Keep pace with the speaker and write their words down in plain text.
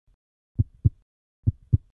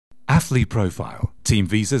Athlete profile, Team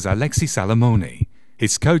Visa's Alexi Salamone.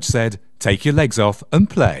 His coach said, "Take your legs off and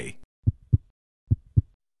play."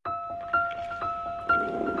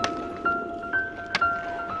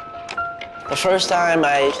 The first time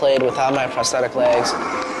I played without my prosthetic legs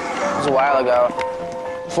was a while ago.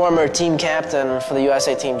 Former team captain for the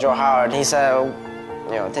USA team, Joe Howard, he said,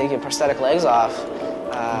 take your prosthetic legs off.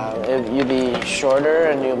 You'll be shorter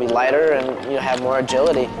and you'll be lighter and you'll have more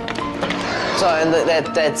agility. So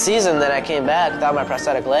that season that I came back without my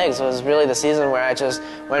prosthetic legs was really the season where I just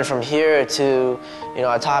went from here to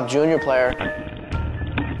a top junior player.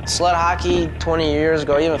 Sled hockey 20 years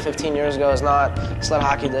ago, even 15 years ago, is not sled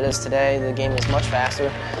hockey that is today. The game is much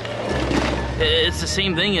faster. It's the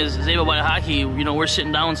same thing as able-bodied hockey. We're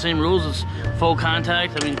sitting down, same rules. It's full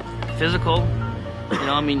contact. Physical.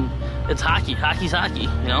 It's hockey. Hockey's hockey.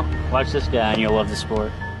 Watch this guy, and you'll love the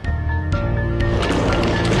sport.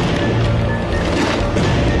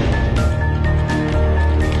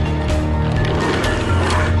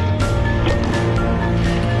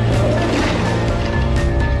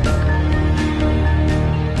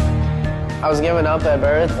 I was given up at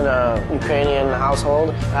birth in a Ukrainian household.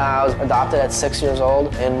 I was adopted at 6 years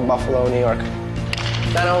old in Buffalo, New York.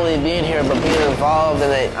 Not only being here, but being involved in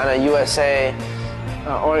a USA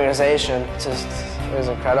organization, it was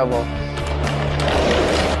incredible.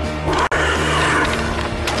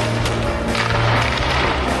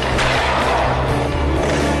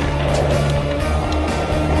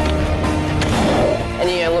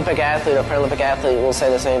 Any Olympic athlete or Paralympic athlete will say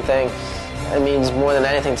the same thing. It means more than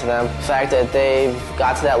anything to them. The fact that they've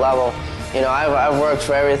got to that level. I've worked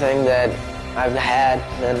for everything that I've had,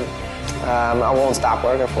 and I won't stop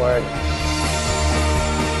working for it.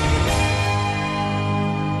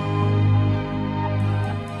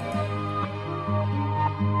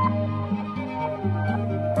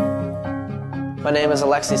 My name is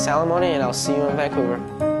Alexi Salamone, and I'll see you in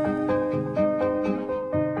Vancouver.